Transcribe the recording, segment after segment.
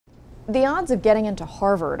The odds of getting into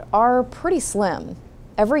Harvard are pretty slim.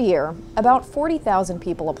 Every year, about 40,000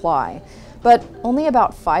 people apply, but only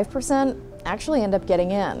about 5% actually end up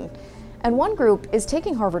getting in. And one group is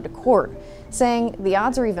taking Harvard to court, saying the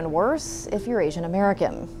odds are even worse if you're Asian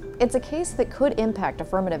American. It's a case that could impact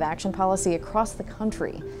affirmative action policy across the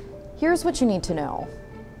country. Here's what you need to know.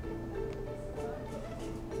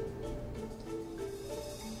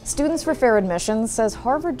 Students for Fair Admissions says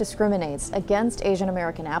Harvard discriminates against Asian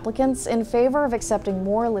American applicants in favor of accepting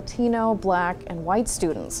more Latino, Black, and white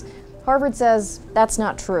students. Harvard says that's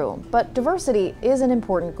not true, but diversity is an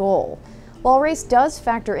important goal. While race does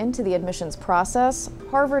factor into the admissions process,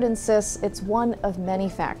 Harvard insists it's one of many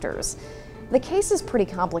factors. The case is pretty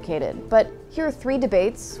complicated, but here are 3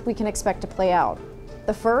 debates we can expect to play out.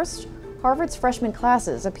 The first, Harvard's freshman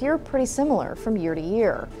classes appear pretty similar from year to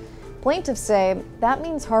year. Plaintiffs say that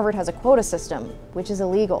means Harvard has a quota system, which is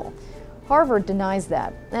illegal. Harvard denies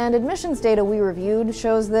that, and admissions data we reviewed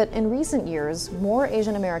shows that in recent years, more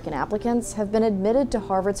Asian American applicants have been admitted to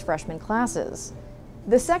Harvard's freshman classes.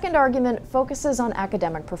 The second argument focuses on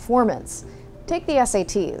academic performance. Take the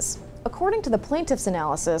SATs. According to the plaintiff's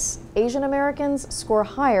analysis, Asian Americans score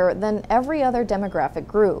higher than every other demographic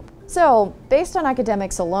group. So, based on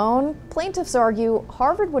academics alone, plaintiffs argue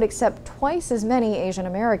Harvard would accept twice as many Asian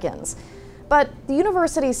Americans. But the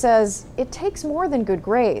university says it takes more than good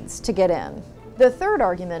grades to get in. The third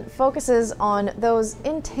argument focuses on those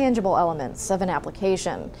intangible elements of an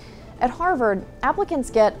application. At Harvard, applicants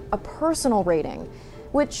get a personal rating,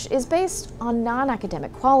 which is based on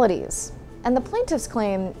non-academic qualities. And the plaintiffs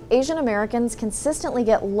claim Asian Americans consistently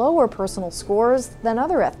get lower personal scores than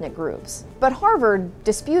other ethnic groups. But Harvard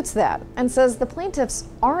disputes that and says the plaintiffs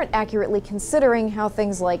aren't accurately considering how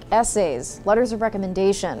things like essays, letters of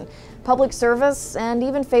recommendation, public service, and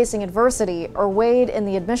even facing adversity are weighed in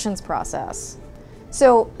the admissions process.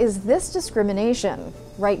 So, is this discrimination?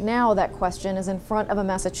 Right now, that question is in front of a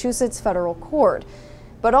Massachusetts federal court.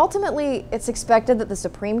 But ultimately, it's expected that the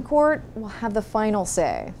Supreme Court will have the final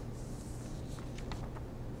say.